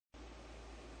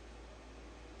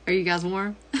Are you guys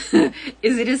warm?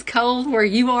 Is it as cold where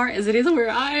you are as it is where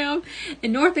I am?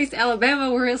 In Northeast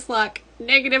Alabama, where it's like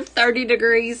negative 30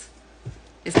 degrees,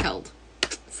 it's cold.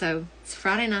 So it's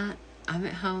Friday night. I'm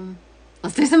at home.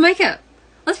 Let's do some makeup.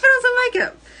 Let's put on some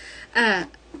makeup. I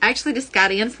actually just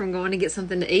got in from going to get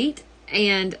something to eat.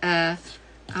 And I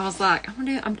was like,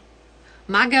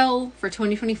 my goal for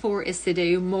 2024 is to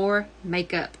do more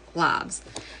makeup lives.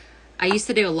 I used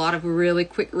to do a lot of really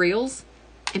quick reels.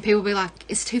 And people be like,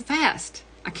 it's too fast.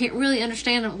 I can't really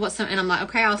understand and I'm like,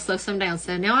 okay, I'll slow some down.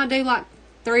 So now I do like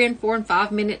 3 and 4 and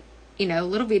 5 minute,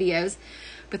 little videos.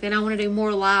 But then I want to do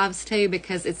more lives too,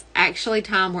 because it's actually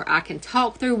time where I can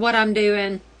talk through what I'm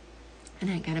doing and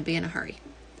I ain't gonna be in a hurry.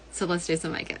 So let's do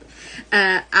some makeup.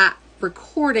 I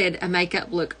recorded a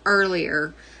makeup look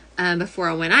earlier before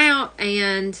I went out,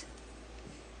 and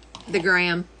the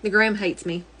gram hates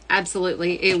me.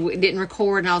 Absolutely. It didn't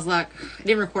record, and I was like, I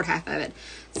didn't record half of it.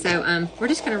 So we're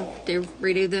just going to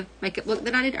redo the makeup look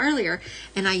that I did earlier.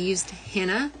 And I used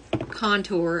henna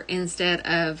contour instead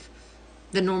of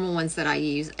the normal ones that I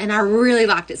use. And I really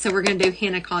liked it. So we're going to do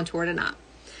henna contour tonight.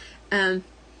 Hey,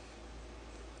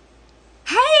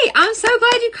 I'm so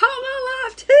glad you caught my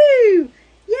live too.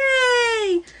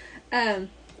 Yay. All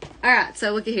right.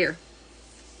 So look at here.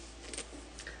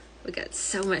 We got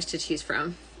so much to choose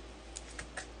from.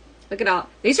 Look at all.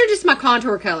 These are just my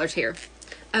contour colors here.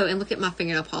 Oh, and look at my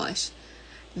fingernail polish.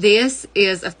 This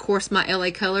is, of course, my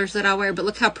LA colors that I wear, but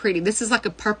look how pretty. This is like a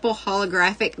purple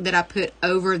holographic that I put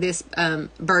over this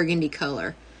burgundy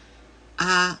color.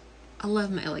 I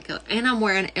love my LA color. And I'm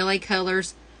wearing LA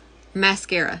Colors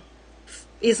mascara.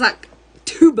 It's like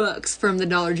 $2 from the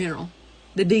Dollar General,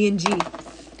 the D&G.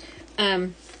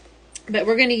 But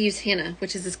we're going to use henna,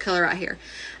 which is this color right here.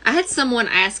 I had someone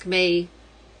ask me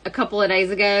a couple of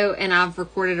days ago, and I've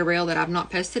recorded a reel that I've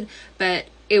not posted, but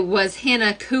it was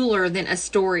henna cooler than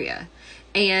Astoria,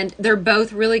 and they're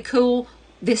both really cool.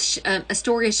 This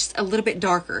Astoria is just a little bit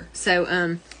darker,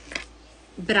 so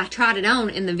but I tried it on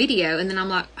in the video, and then I'm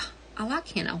like, oh, I like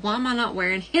henna. Why am I not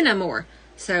wearing henna more?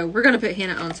 So we're going to put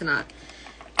henna on tonight,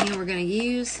 and we're going to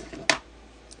use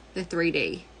the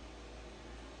 3D.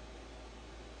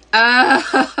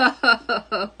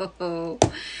 Oh,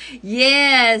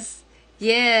 yes.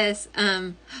 Yes,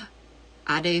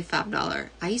 I do $5.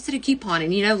 I used to do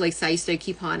couponing. Lisa, I used to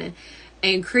do couponing.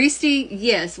 And Christy,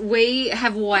 yes, we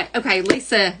have what? Okay,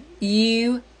 Lisa,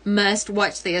 you must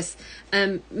watch this.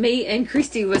 Me and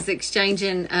Christy was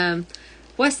exchanging,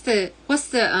 what's the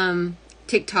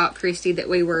TikTok, Christy, that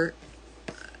we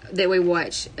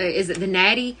watch? Is it the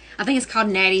Natty? I think it's called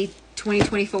Natty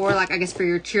 2024, like I guess for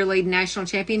your cheerleading national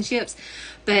championships.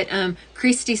 But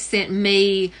Christy sent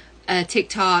me a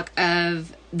TikTok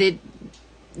of the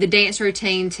dance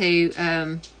routine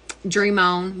to Dream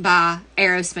On by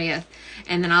Aerosmith,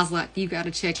 and then I was like, you got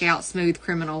to check out Smooth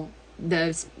Criminal,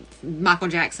 the Michael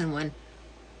Jackson one.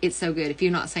 It's so good. If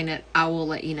you've not seen it, I will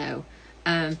let you know.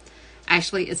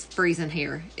 Actually, it's freezing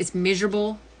here. It's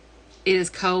miserable. It is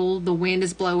cold. The wind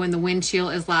is blowing. The wind chill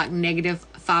is like negative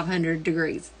 500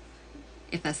 degrees,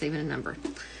 if that's even a number.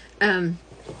 All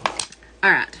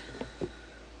right.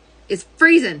 It's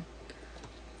freezing.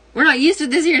 We're not used to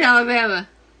this here in Alabama.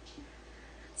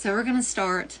 So we're going to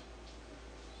start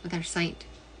with our Seint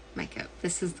makeup.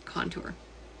 This is the contour.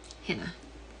 Henna.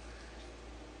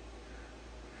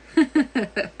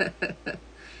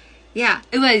 Yeah,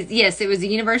 it was. Yes, it was the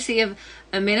University of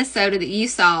Minnesota that you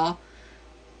saw.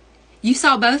 You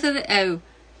saw both of the... Oh.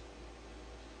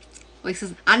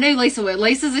 I knew Lisa would.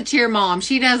 Lisa's a cheer mom.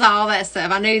 She does all that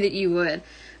stuff. I knew that you would.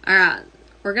 All right.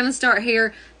 We're going to start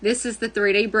here. This is the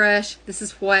 3D brush. This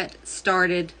is what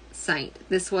started Seint.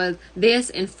 This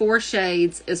in 4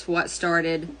 shades is what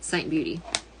started Seint Beauty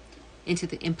into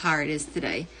the empire it is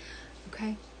today.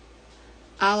 Okay.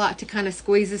 I like to kind of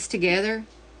squeeze this together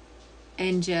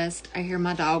and I hear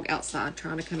my dog outside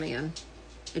trying to come in.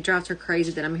 It drives her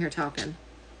crazy that I'm here talking.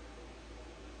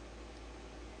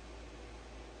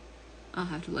 I'll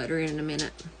have to let her in a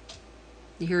minute.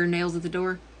 You hear her nails at the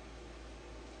door?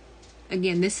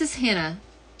 Again, this is henna.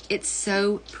 It's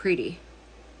so pretty.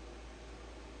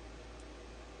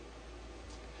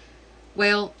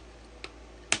 Well,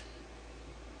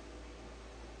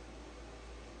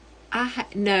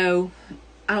 no,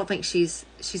 I don't think she's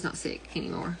not sick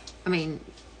anymore. I mean,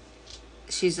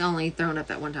 she's only thrown up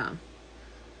that one time.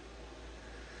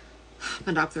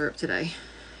 My dog threw up today.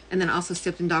 And then I also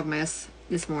stepped in dog mess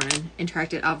this morning and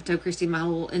tracked it. I've told Christy my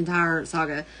whole entire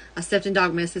saga. I stepped in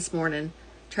dog mess this morning,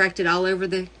 tracked it all over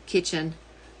the kitchen,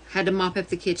 had to mop up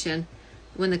the kitchen.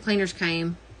 When the cleaners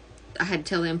came, I had to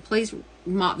tell them, please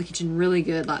mop the kitchen really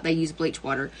good, like they use bleach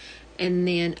water. And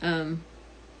then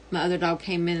my other dog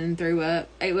came in and threw up.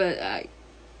 It was, I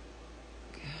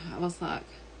was like,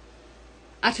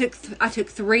 I took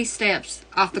 3 steps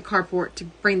off the carport to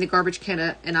bring the garbage can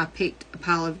up, and I picked a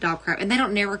pile of dog crap. And they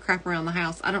don't never crap around the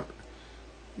house.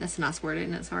 That's a nice word,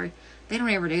 isn't it? Sorry. They don't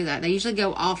ever do that. They usually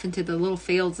go off into the little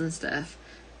fields and stuff.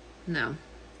 No.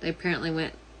 They apparently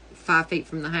went 5 feet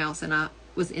from the house, and I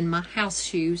was in my house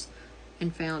shoes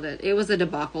and found it. It was a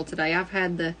debacle today. I've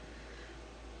had the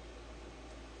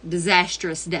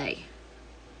disastrous day.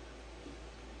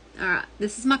 Alright,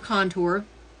 this is my contour.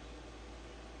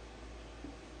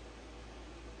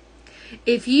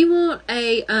 If you want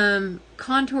a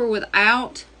contour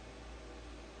without,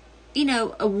 you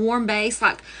know, a warm base,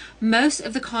 like most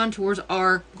of the contours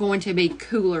are going to be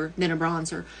cooler than a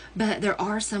bronzer, but there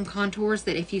are some contours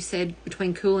that if you said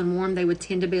between cool and warm, they would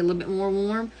tend to be a little bit more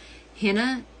warm.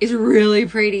 Henna is really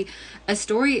pretty.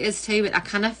 Astoria is too, but I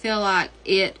kind of feel like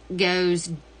it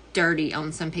goes dirty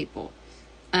on some people.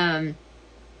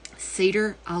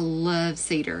 Cedar, I love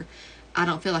cedar. I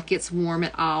don't feel like it's warm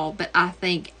at all, but I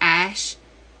think ash,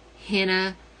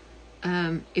 henna,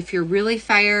 if you're really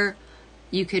fair,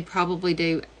 you could probably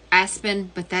do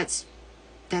aspen, but that's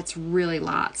really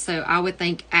light. So I would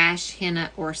think ash,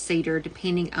 henna, or cedar,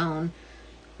 depending on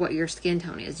what your skin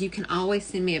tone is. You can always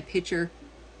send me a picture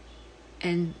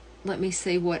and let me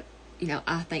see what, you know,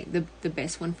 I think the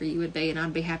best one for you would be, and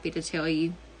I'd be happy to tell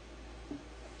you.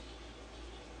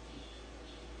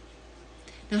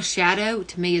 Now, shadow,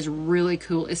 to me, is really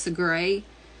cool. It's a gray,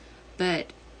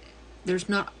 but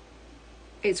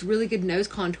it's really good nose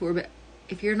contour, but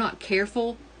if you're not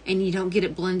careful and you don't get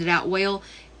it blended out well,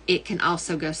 it can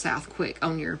also go south quick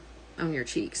on your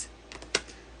cheeks.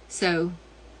 So,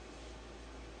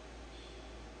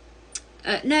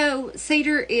 no,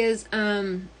 cedar is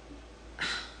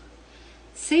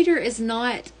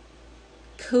not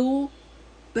cool,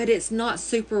 but it's not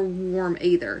super warm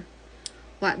either.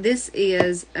 Like this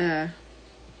is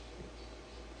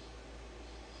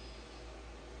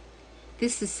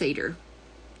cedar.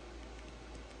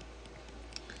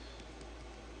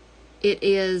 It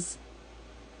is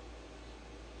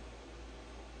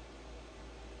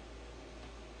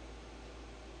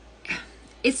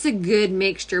it's a good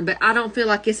mixture, but I don't feel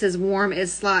like it's as warm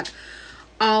as like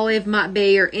olive might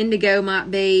be, or indigo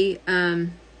might be,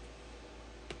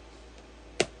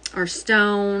 or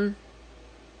stone.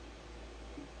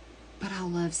 But I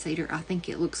love cedar. I think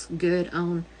it looks good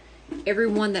on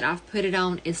everyone that I've put it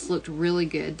on. It's looked really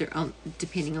good. They're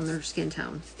depending on their skin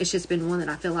tone. It's just been one that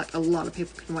I feel like a lot of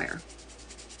people can wear.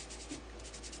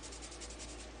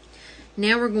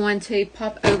 Now we're going to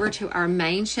pop over to our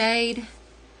main shade.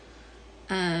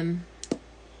 I'm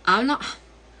not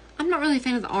really a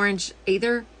fan of the orange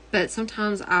either, but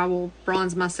sometimes I will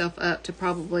bronze myself up to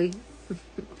probably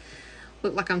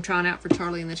look like I'm trying out for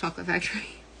Charlie and the Chocolate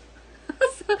Factory.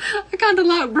 I kind of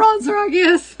like bronzer, I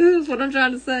guess. Is what I'm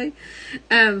trying to say.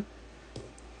 Now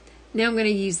I'm going to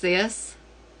use this.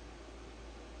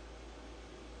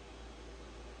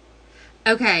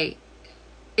 Okay.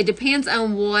 It depends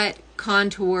on what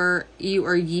contour you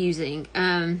are using.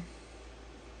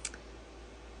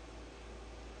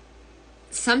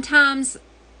 Sometimes,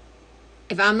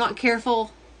 if I'm not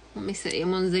careful, let me see.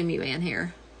 I'm going to zoom you in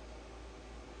here.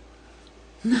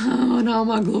 No, in all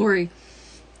my glory.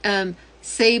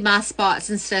 See my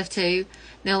spots and stuff too.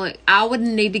 Now look, I would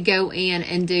need to go in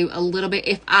and do a little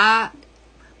bit. Right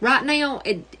now,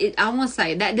 I want to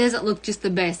say that doesn't look just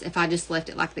the best if I just left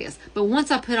it like this. But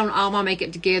once I put on all my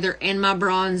makeup together and my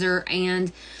bronzer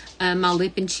and my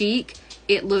lip and cheek,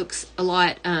 it looks a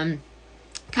lot, kind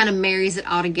of marries it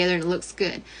all together and it looks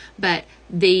good. But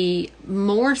the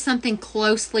more something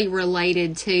closely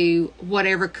related to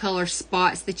whatever color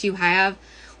spots that you have,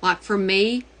 like for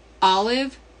me,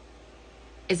 olive,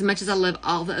 as much as I love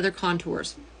all the other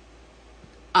contours,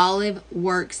 olive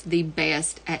works the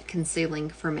best at concealing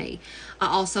for me. I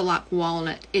also like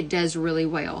walnut. It does really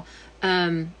well.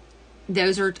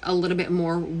 Those are a little bit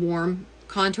more warm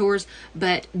contours,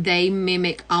 but they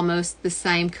mimic almost the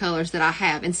same colors that I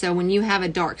have. And so when you have a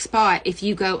dark spot, if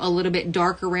you go a little bit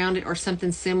dark around it or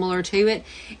something similar to it,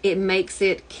 it makes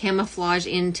it camouflage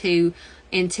into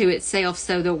itself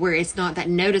so that where it's not that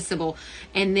noticeable.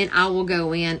 And then I will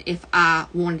go in, if I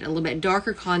wanted a little bit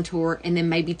darker contour, and then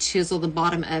maybe chisel the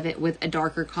bottom of it with a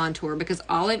darker contour, because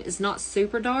olive is not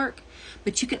super dark,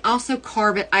 but you can also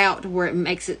carve it out to where it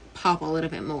makes it pop a little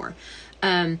bit more.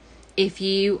 If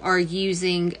you are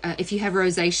using, if you have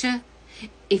rosacea,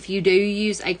 if you do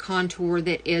use a contour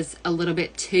that is a little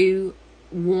bit too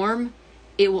warm,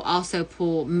 it will also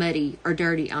pull muddy or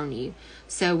dirty on you.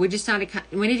 So we need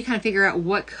to kind of figure out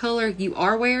what color you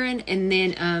are wearing, and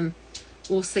then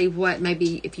we'll see what,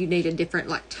 maybe if you need a different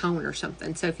like tone or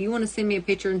something. So if you want to send me a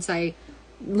picture and say,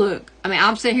 look, I mean,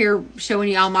 I'm sitting here showing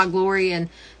you all my glory and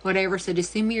whatever. So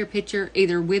just send me your picture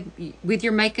either with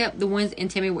your makeup, the ones,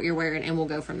 and tell me what you're wearing, and we'll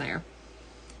go from there.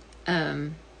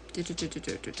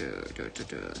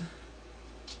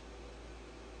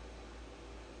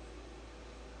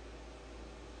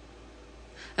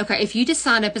 Okay, if you just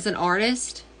signed up as an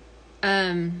artist,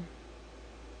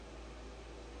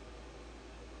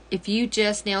 if you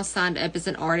just now signed up as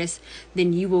an artist,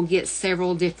 then you will get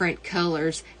several different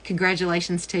colors.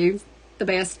 Congratulations to the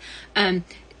best.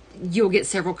 You'll get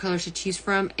several colors to choose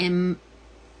from, and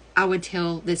I would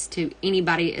tell this to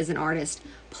anybody as an artist,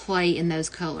 play in those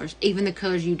colors. Even the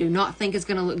colors you do not think is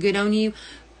going to look good on you,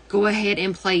 go ahead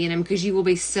and play in them, because you will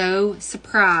be so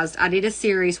surprised. I did a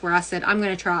series where I said, I'm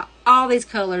going to try all these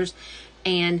colors,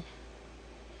 and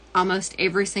almost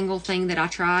every single thing that I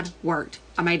tried worked.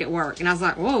 I made it work. And I was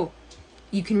like, whoa,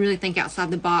 you can really think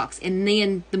outside the box. And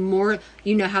then the more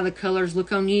you know how the colors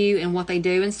look on you and what they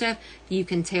do and stuff, you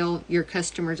can tell your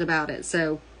customers about it.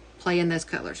 So play in those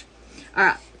colors. All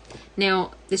right.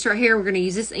 Now, this right here, we're going to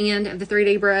use this end of the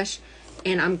 3D brush,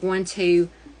 and I'm going to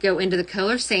go into the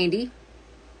color Sandy.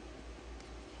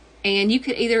 And you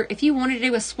could either, if you wanted to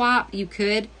do a swap, you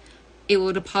could. It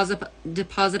will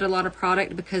deposit a lot of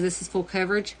product because this is full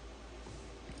coverage.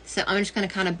 So I'm just going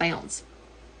to kind of bounce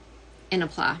and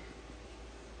apply.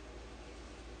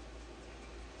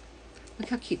 Look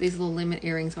how cute these little lemon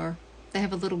earrings are. They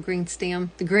have a little green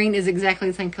stem. The green is exactly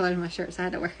the same color as my shirt, so I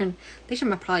had to wear them. These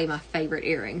are probably my favorite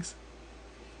earrings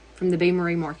from the B.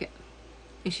 Marie Market.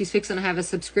 And she's fixing to have a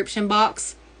subscription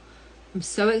box. I'm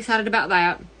so excited about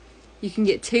that. You can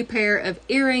get 2 pair of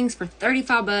earrings for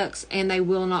 $35, and they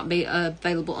will not be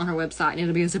available on her website, and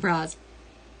it'll be a surprise.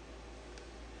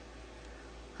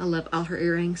 I love all her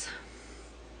earrings.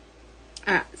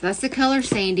 Alright, so that's the color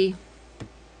Sandy.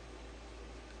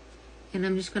 And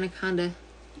I'm just going to kind of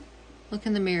look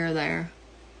in the mirror there.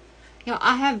 You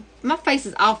know, my face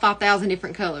is all 5,000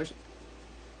 different colors.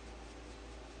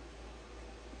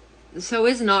 So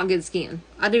it's not good skin.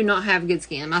 I do not have good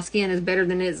skin. My skin is better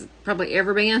than it's probably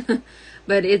ever been,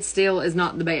 but it still is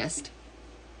not the best.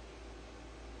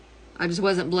 I just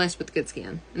wasn't blessed with good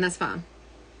skin, and that's fine.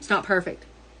 It's not perfect.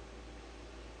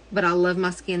 But I love my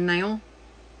skin now.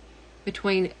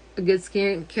 Between a good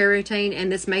skin care routine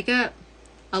and this makeup,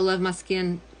 I love my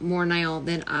skin more now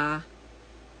than I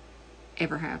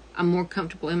ever have. I'm more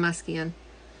comfortable in my skin.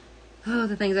 Oh,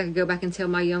 the things I could go back and tell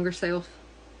my younger self.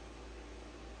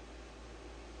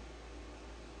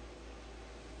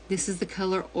 This is the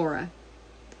color Aura.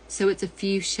 So it's a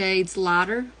few shades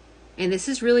lighter. And this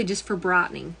is really just for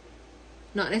brightening.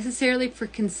 Not necessarily for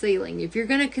concealing. If you're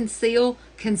going to conceal,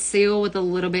 conceal with a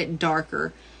little bit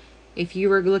darker. If you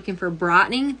were looking for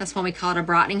brightening, that's why we call it a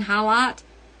brightening highlight.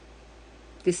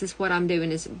 This is what I'm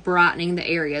doing, is brightening the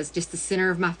areas, just the center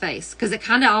of my face. Because it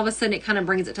kind of, all of a sudden, it kind of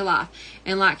brings it to life.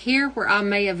 And like here, where I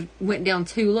may have went down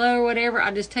too low or whatever,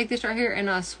 I just take this right here and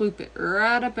I swoop it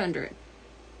right up under it.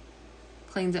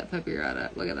 Cleans that puppy right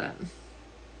up. Look at that.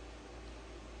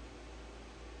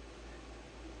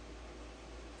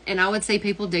 And I would see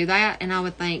people do that, and I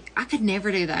would think, I could never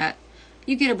do that.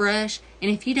 You get a brush, and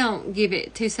if you don't give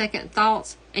it 2-second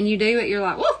thoughts, and you do it, you're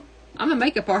like, whoa, I'm a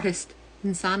makeup artist.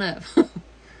 And sign up.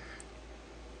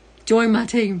 Join my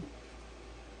team.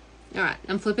 Alright,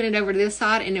 I'm flipping it over to this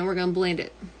side, and then we're going to blend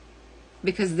it.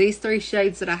 Because these 3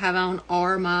 shades that I have on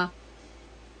are my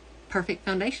perfect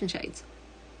foundation shades.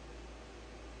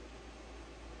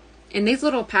 And these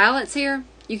little palettes here,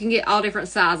 you can get all different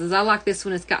sizes. I like this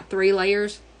one. It's got 3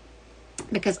 layers.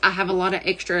 Because I have a lot of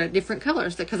extra different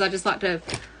colors. Because I just like to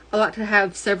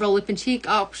have several lip and cheek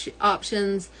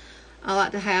options. I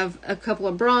like to have a couple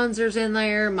of bronzers in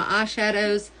there, my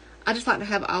eyeshadows. I just like to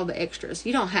have all the extras.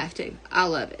 You don't have to. I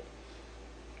love it.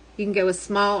 You can go as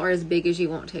small or as big as you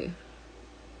want to.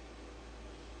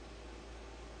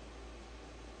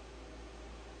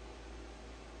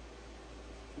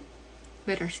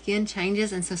 But our skin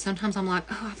changes, and so sometimes I'm like,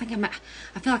 oh, I feel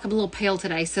like I'm a little pale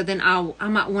today. So then I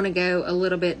might want to go a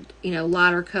little bit,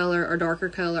 lighter color or darker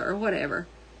color or whatever.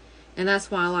 And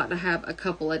that's why I like to have a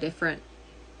couple of different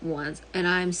ones. And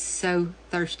I'm so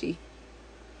thirsty.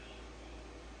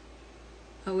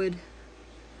 I would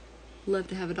love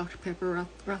to have a Dr. Pepper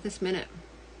right this minute.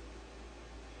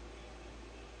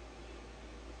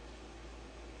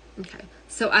 Okay,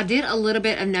 so I did a little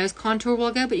bit of nose contour a while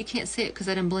ago, but you can't see it because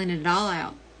I didn't blend it all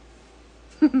out.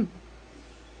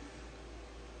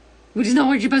 Which is not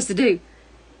what you're supposed to do.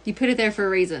 You put it there for a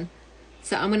reason.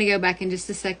 So I'm going to go back in just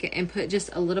a second and put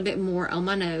just a little bit more on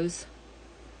my nose.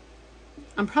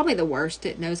 I'm probably the worst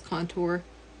at nose contour.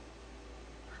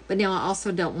 But now I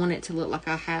also don't want it to look like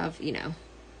I have, you know,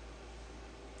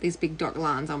 these big dark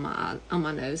lines on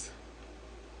my nose.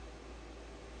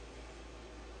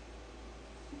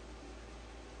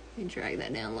 Let me drag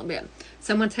that down a little bit.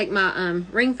 So I'm going to take my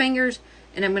ring fingers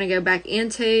and I'm going to go back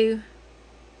into,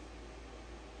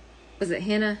 was it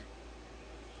henna?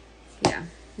 Yeah,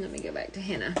 let me go back to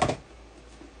henna.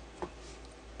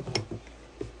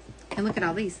 And look at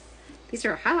all these. These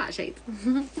are highlight shades.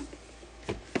 I'm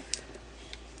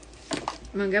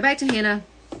going to go back to henna,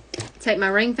 take my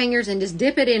ring fingers and just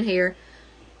dip it in here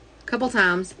a couple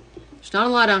times. There's not a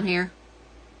lot on here.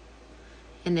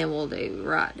 And then we'll do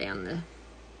right down the...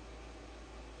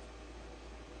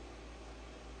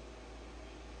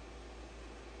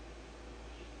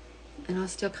 And I'll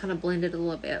still kind of blend it a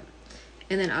little bit.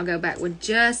 And then I'll go back with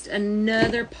just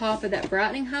another pop of that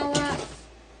brightening highlight,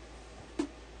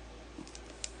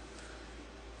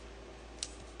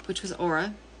 which was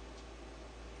Aura.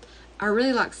 I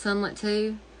really like Sunlit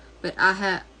too, but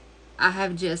I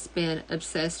have just been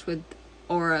obsessed with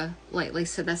Aura lately,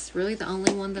 so that's really the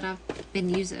only one that I've been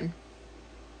using.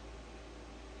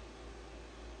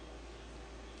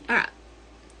 Alright,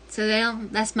 so now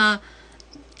that's my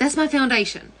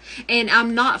foundation. And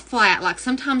I'm not flat. Like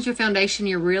sometimes your foundation,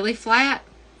 you're really flat,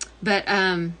 but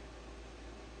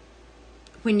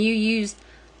when you use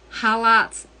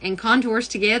highlights and contours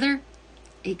together,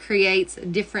 it creates a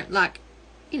different, like,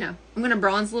 you know, I'm going to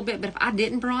bronze a little bit, but if I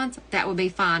didn't bronze, that would be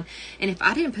fine. And if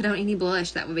I didn't put on any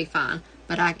blush, that would be fine.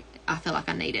 But I feel like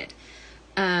I need it.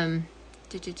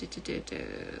 Did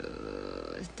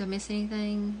I miss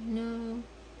anything? No.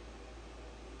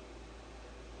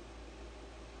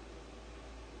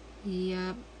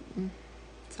 Yep.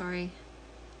 Sorry.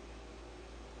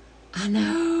 I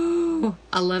know.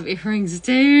 I love earrings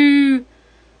too.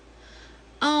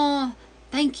 Oh,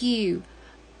 thank you.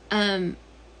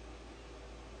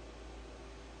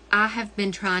 I have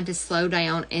been trying to slow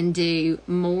down and do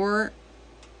more.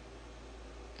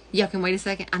 Y'all can wait a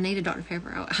second. I need a Dr.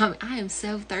 Pepper. I am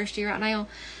so thirsty right now.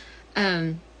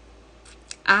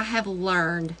 I have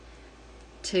learned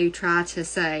to try to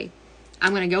say,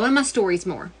 I'm going to go in my stories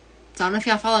more. So I don't know if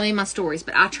y'all follow me in my stories,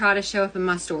 but I try to show up in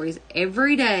my stories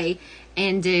every day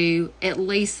and do at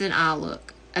least an eye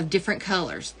look of different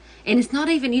colors. And it's not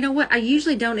even, you know what, I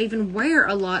usually don't even wear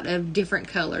a lot of different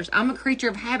colors. I'm a creature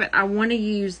of habit. I want to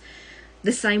use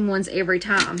the same ones every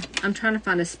time. I'm trying to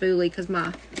find a spoolie because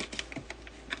my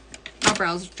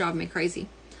eyebrows drive me crazy.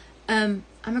 I'm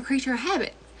a creature of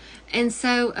habit. And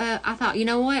so I thought, you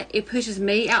know what, it pushes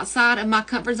me outside of my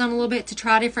comfort zone a little bit to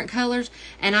try different colors.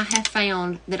 And I have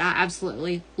found that I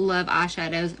absolutely love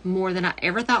eyeshadows more than I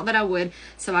ever thought that I would.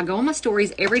 So I go on my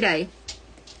stories every day.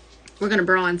 We're going to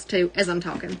bronze too as I'm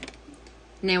talking.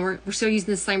 Now we're still using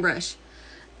the same brush.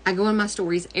 I go in my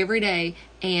stories every day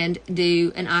and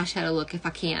do an eyeshadow look if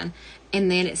I can.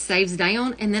 And then it saves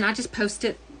down. And then I just post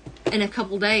it in a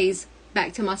couple days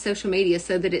back to my social media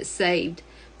so that it's saved.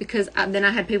 Because then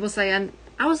I had people saying,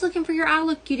 I was looking for your eye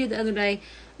look you did the other day.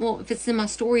 Well, if it's in my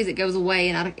stories, it goes away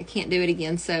and I can't do it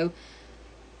again. So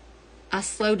I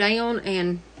slow down,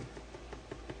 and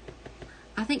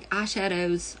I think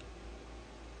eyeshadows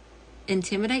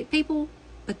intimidate people,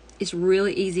 but it's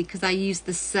really easy because I use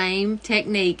the same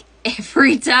technique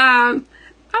every time.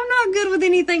 I'm not good with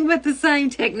anything but the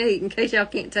same technique, in case y'all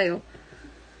can't tell.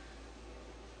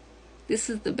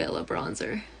 This is the Bella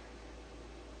bronzer.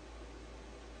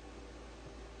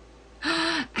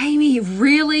 Amy,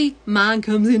 really? Mine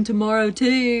comes in tomorrow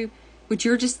too, which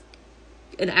you're just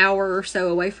an hour or so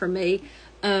away from me.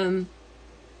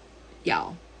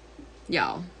 Y'all,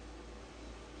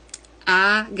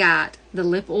 I got the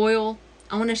lip oil.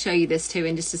 I want to show you this too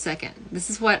in just a second. This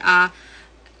is what I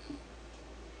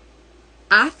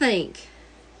think.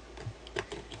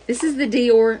 This is the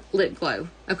Dior Lip Glow.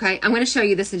 Okay, I'm going to show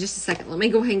you this in just a second. Let me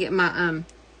go ahead and get my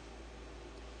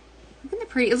Isn't it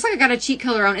pretty? It looks like I got a cheek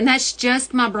color on, and that's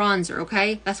just my bronzer,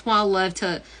 okay? That's why I love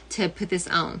to put this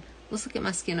on. Let's look at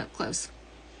my skin up close.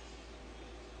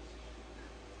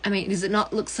 I mean, does it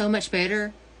not look so much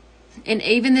better? And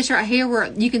even this right here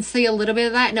where you can see a little bit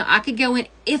of that. Now, I could go in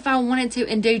if I wanted to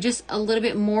and do just a little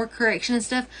bit more correction and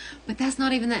stuff, but that's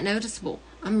not even that noticeable.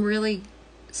 I'm really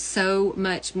so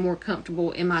much more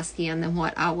comfortable in my skin than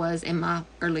what I was in my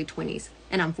early 20s,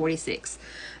 and I'm 46.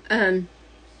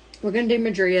 We're going to do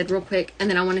Madrid real quick, and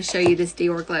then I want to show you this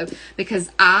Dior Glow,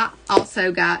 because I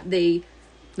also got the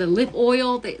lip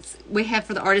oil that we have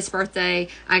for the artist's birthday.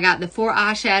 I got the 4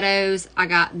 eyeshadows. I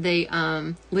got the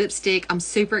lipstick. I'm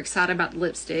super excited about the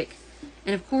lipstick.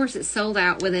 And of course, it sold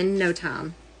out within no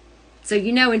time. So,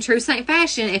 you know, in true Seint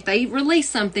fashion, if they release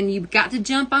something, you've got to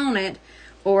jump on it.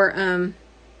 Or,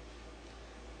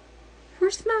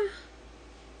 where's my...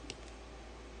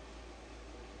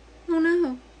 Oh,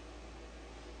 no.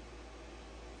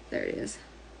 There it is.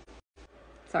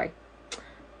 Sorry.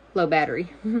 Low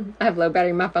battery. I have low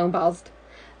battery. My phone paused.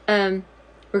 We're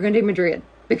going to do Madrid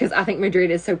because I think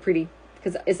Madrid is so pretty.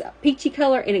 Because it's a peachy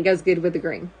color and it goes good with the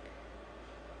green.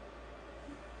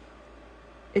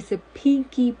 It's a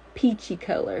pinky peachy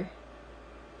color.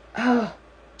 Oh,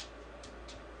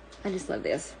 I just love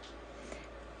this.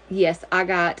 Yes, I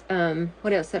got,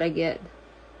 what else did I get?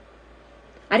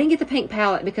 I didn't get the pink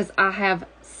palette because I have,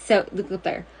 look up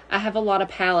there. I have a lot of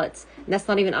palettes, and that's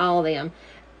not even all of them.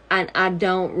 And I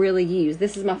don't really use.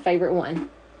 This is my favorite one.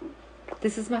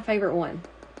 This is my favorite one.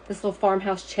 This little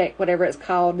farmhouse check, whatever it's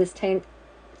called. This tan.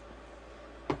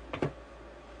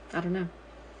 I don't know.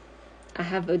 I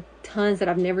have tons that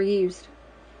I've never used.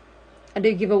 I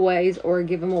do giveaways or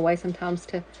give them away sometimes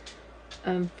to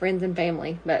friends and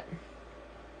family. But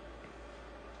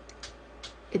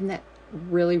isn't that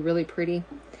really, really pretty?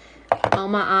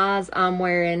 On my eyes, I'm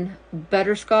wearing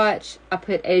butterscotch. I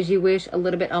put As You Wish a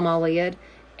little bit on my lid.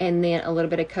 And then a little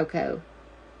bit of cocoa.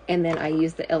 And then I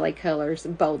use the LA Colors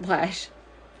Bold Lash.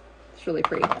 It's really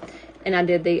pretty. And I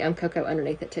did the cocoa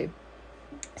underneath it too.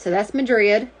 So that's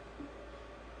Madrid.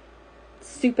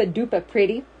 Super duper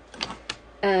pretty.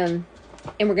 And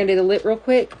we're going to do the lip real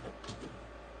quick.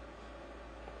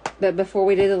 But before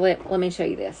we do the lip, let me show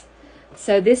you this.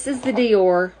 So this is the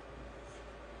Dior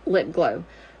Lip Glow.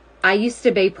 I used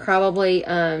to be probably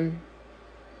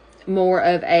more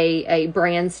of a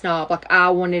brand snob. Like I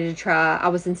wanted to try. I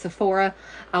was in Sephora.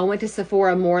 I went to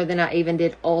Sephora more than I even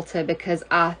did Ulta because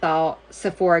I thought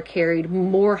Sephora carried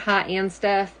more high-end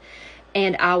stuff.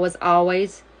 And I was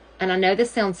always, and I know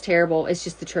this sounds terrible, it's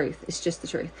just the truth. It's just the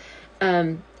truth.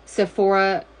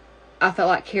 Sephora, I felt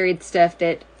like carried stuff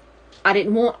that I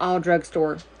didn't want all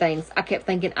drugstore things. I kept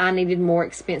thinking I needed more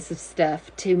expensive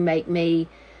stuff to make my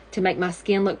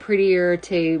skin look prettier,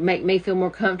 to make me feel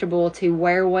more comfortable, to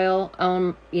wear well.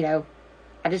 You know,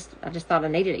 I just thought I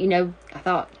needed it. You know, I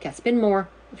thought you got to spend more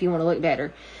if you want to look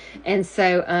better. And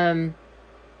so,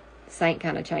 Seint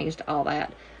kind of changed all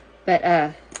that.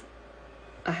 But,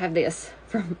 I have this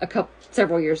from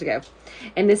several years ago.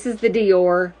 And this is the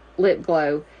Dior Lip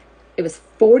Glow. It was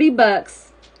 $40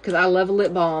 because I love a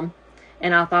lip balm.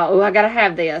 And I thought, oh, I got to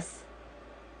have this.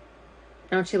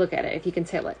 Don't you look at it if you can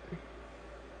tell it.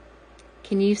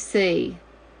 Can you see?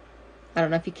 I don't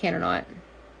know if you can or not.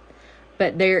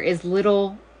 But there is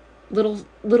little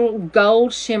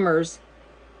gold shimmers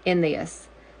in this.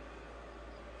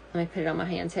 Let me put it on my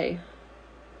hand too.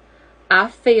 I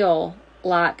feel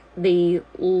like the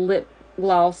lip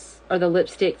gloss or the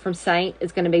lipstick from Seint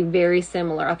is going to be very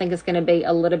similar. I think it's going to be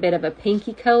a little bit of a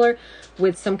pinky color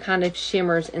with some kind of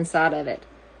shimmers inside of it.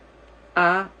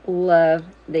 I love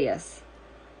this.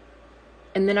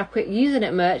 And then I quit using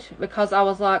it much because I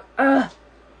was like, ugh,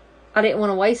 I didn't want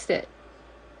to waste it.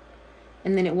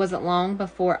 And then it wasn't long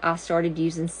before I started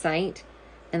using Seint.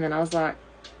 And then I was like,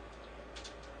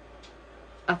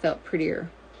 I felt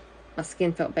prettier. My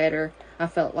skin felt better. I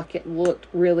felt like it looked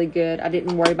really good. I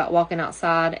didn't worry about walking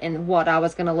outside and what I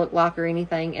was going to look like or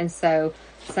anything. And so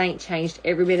Seint changed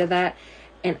every bit of that.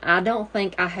 And I don't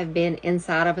think I have been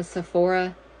inside of a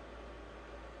Sephora,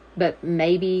 but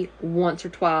maybe once or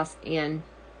twice in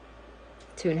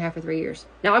 2.5 or 3 years.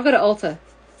 Now I go to Ulta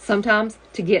sometimes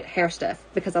to get hair stuff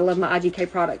because I love my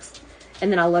IGK products.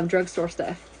 And then I love drugstore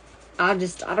stuff. I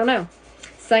don't know.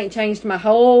 Seint changed my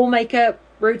whole makeup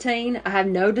routine. I have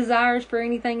no desires for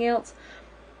anything else.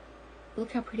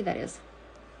 Look how pretty that is.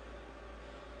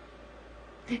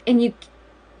 And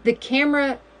the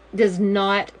camera does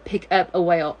not pick up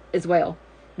as well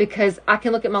because I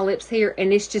can look at my lips here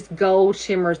and it's just gold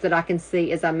shimmers that I can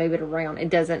see as I move it around.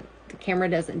 The camera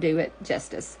doesn't do it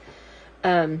justice.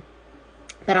 But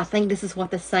I think this is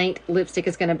what the Seint lipstick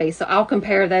is going to be. So I'll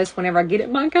compare those whenever I get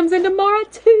it. Mine comes in tomorrow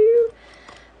too.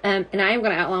 And I am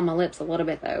going to outline my lips a little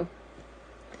bit though.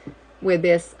 With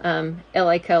this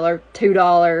LA Color $2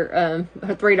 or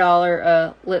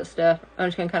 $3 lip stuff. I'm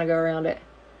just going to kind of go around it.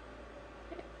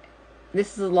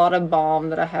 This is a lot of balm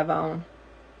that I have on.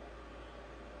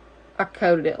 I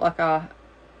coated it like I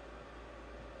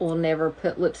will never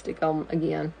put lipstick on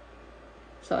again.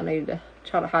 So I needed to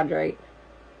try to hydrate.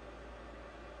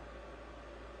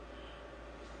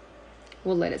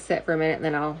 We'll let it set for a minute and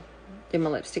then I'll do my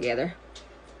lips together.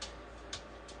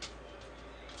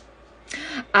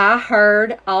 I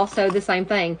heard also the same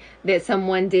thing, that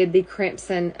someone did the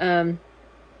crimson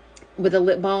with a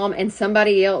lip balm, and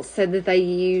somebody else said that they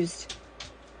used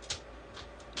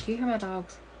Do you hear my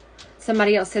dogs?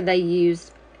 Somebody else said they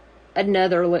used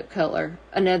another lip color,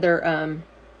 another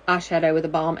eyeshadow with a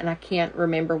balm, and I can't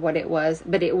remember what it was,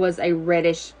 but it was a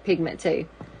reddish pigment too.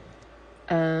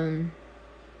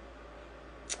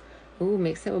 Ooh,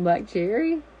 mix it with black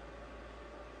cherry.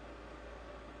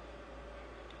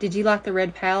 Did you like the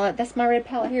red palette? That's my red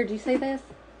palette here. Did you see this?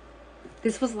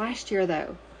 This was last year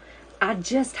though. I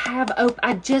just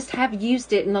have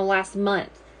used it in the last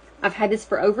month. I've had this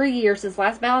for over a year, since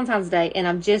last Valentine's Day, and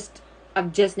I've just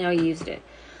now used it.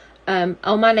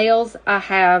 On my nails, I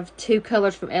have two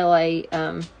colors from LA.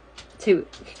 Two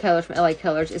colors from LA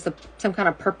Colors. It's some kind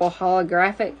of purple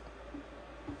holographic.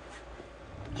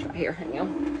 It's right here. Hang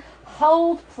on.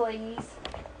 Hold, please.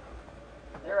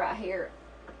 They're right here.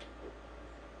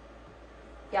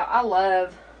 Yeah, I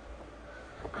love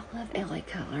LA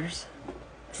Colors.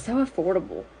 So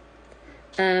affordable.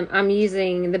 I'm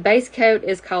using, the base coat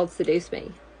is called Seduce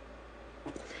Me.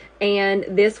 And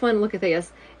this one, look at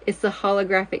this. It's the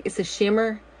holographic, it's a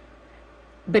shimmer,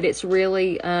 but it's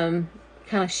really kind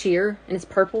of sheer, and it's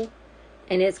purple.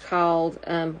 And it's called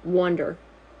Wonder.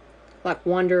 Like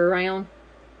Wander Around.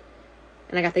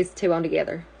 And I got these two on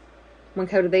together. One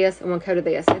coat of this and one coat of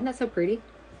this. Isn't that so pretty?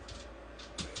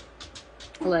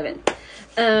 I love it.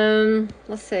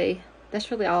 Let's see. That's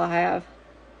really all I have.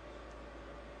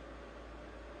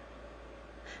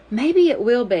 Maybe it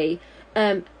will be.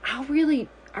 I really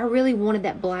wanted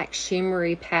that black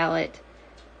shimmery palette,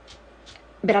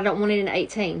 but I don't want it in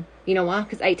 18. You know why?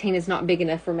 Because 18 is not big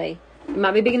enough for me. It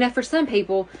might be big enough for some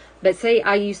people, but see,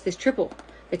 I use this triple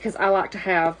because I like to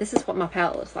have, this is what my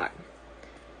palette looks like.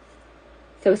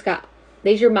 So it's got,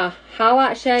 these are my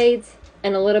highlight shades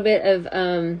and a little bit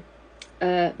of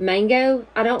mango.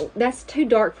 That's too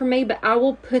dark for me, but I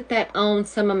will put that on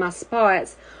some of my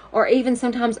spots, or even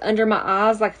sometimes under my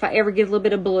eyes. Like if I ever get a little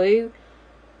bit of blue,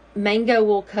 mango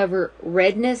will cover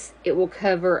redness. It will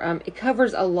cover, it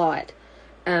covers a lot.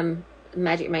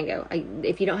 Magic Mango.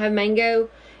 If you don't have mango,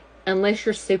 unless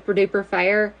you're super duper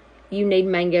fair, you need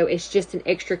mango. It's just an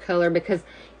extra color, because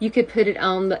you could put it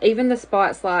on even the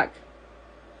spots like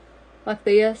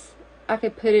this. I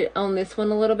could put it on this one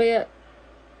a little bit,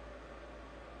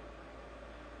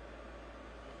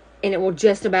 and it will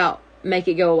just about make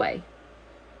it go away.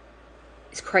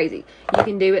 It's crazy. You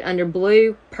can do it under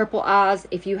blue, purple eyes.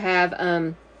 If you have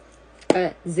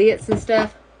zits and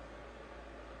stuff.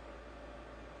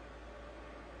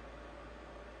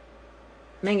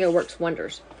 Mango works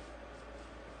wonders.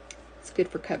 It's good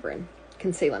for covering,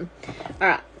 concealing.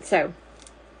 Alright, so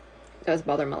that was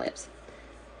bothering my lips.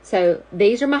 So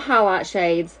these are my highlight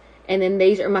shades, and then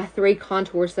these are my 3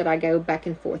 contours that I go back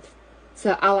and forth.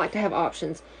 So I like to have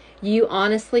options. You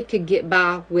honestly could get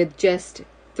by with just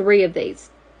 3 of these.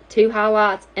 2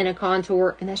 highlights and a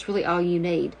contour, and that's really all you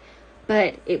need.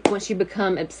 But once you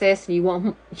become obsessed and you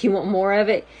want more of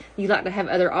it, you like to have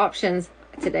other options.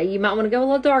 Today you might want to go a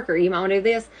little darker. You might want to do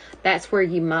this. That's where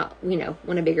you might,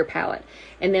 want a bigger palette.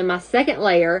 And then my second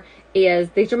layer is,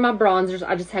 these are my bronzers.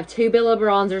 I just have 2 Billow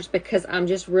bronzers because I'm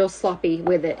just real sloppy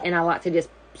with it, and I like to just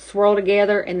swirl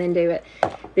together and then do it.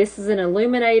 This is an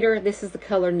illuminator. This is the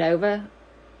color Nova.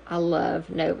 I love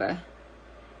Nova.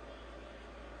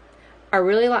 I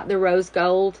really like the rose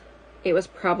gold. It was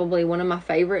probably one of my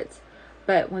favorites.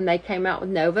 But when they came out with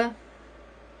Nova,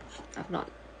 I've not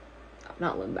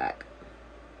looked back.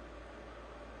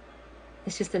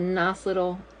 It's just a nice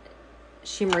little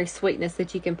shimmery sweetness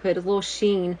that you can put, a little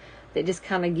sheen that just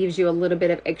kind of gives you a little bit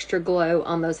of extra glow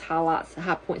on those highlights,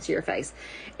 high points of your face.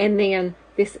 And then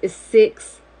this is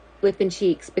 6 lip and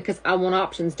cheeks, because I want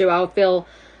options. Do I feel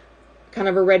kind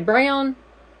of a red brown,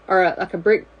 or like a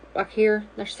brick like here?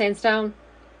 There's sandstone.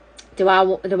 Do I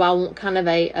want kind of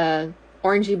a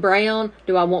orangey brown?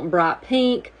 Do I want bright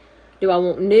pink? Do I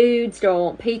want nudes? Do I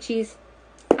want peaches?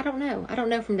 I don't know. I don't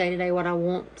know from day to day what I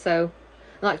want. So,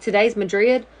 like today's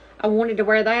Madrid, I wanted to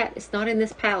wear that. It's not in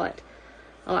this palette.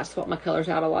 I like to swap my colors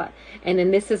out a lot. And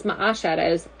then this is my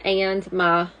eyeshadows and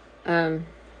my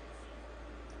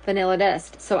Vanilla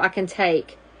Dust. So I can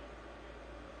take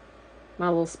my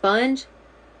little sponge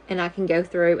and I can go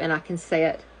through and I can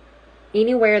set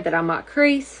anywhere that I might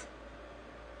crease.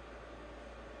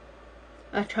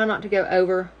 I try not to go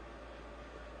over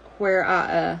where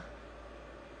I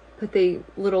put the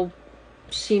little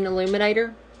sheen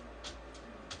illuminator.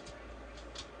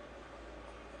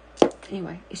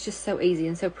 Anyway, it's just so easy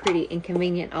and so pretty and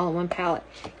convenient all in one palette.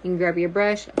 You can grab your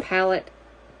brush, a palette,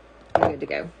 you're good to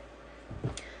go.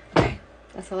 Okay,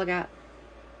 that's all I got.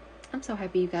 I'm so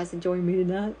happy you guys enjoyed me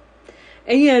tonight.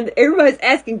 And everybody's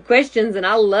asking questions, and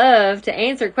I love to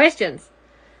answer questions.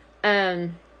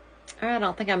 I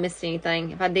don't think I missed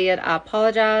anything. If I did, I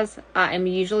apologize. I am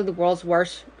usually the world's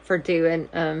worst for doing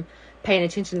paying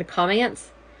attention to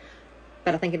comments,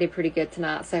 but I think I did pretty good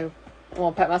tonight. So I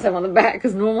want to pat myself on the back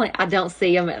because normally I don't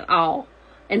see them at all.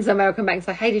 And somebody will come back and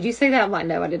say, "Hey, did you see that?" I'm like,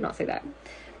 "No, I did not see that."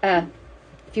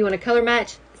 If you want a color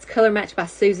match, it's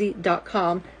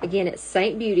colormatchbysusie.com. Again, it's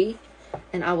Seint Beauty,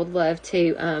 and I would love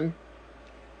to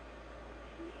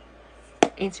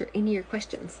answer any of your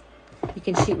questions. You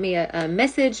can shoot me a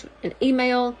message, an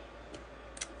email,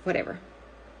 whatever.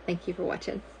 Thank you for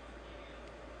watching.